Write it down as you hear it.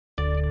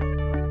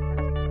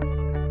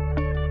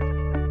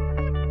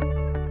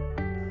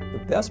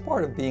best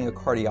part of being a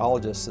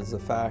cardiologist is the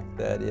fact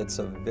that it's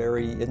a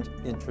very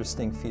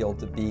interesting field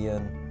to be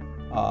in.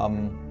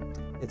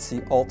 It's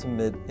the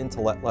ultimate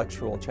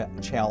intellectual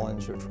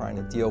challenge of trying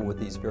to deal with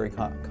these very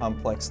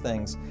complex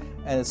things.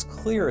 And it's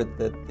clear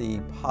that the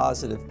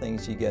positive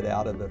things you get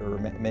out of it are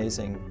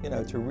amazing. You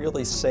know, to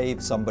really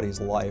save somebody's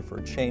life or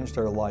change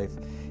their life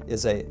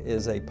is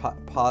a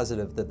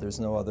positive that there's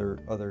no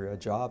other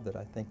job that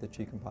I think that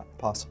you can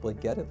possibly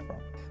get it from.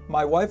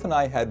 My wife and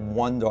I had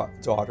one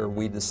daughter.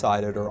 We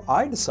decided, or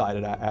I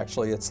decided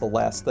actually, it's the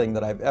last thing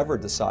that I've ever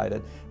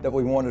decided, that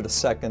we wanted a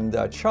second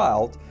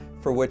child,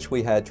 for which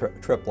we had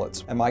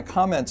triplets. And my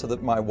comment to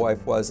my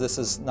wife was, this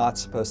is not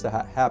supposed to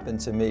happen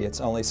to me, it's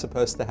only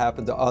supposed to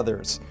happen to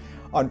others.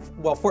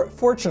 Well,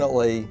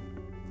 fortunately,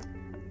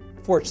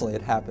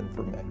 it happened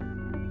for me.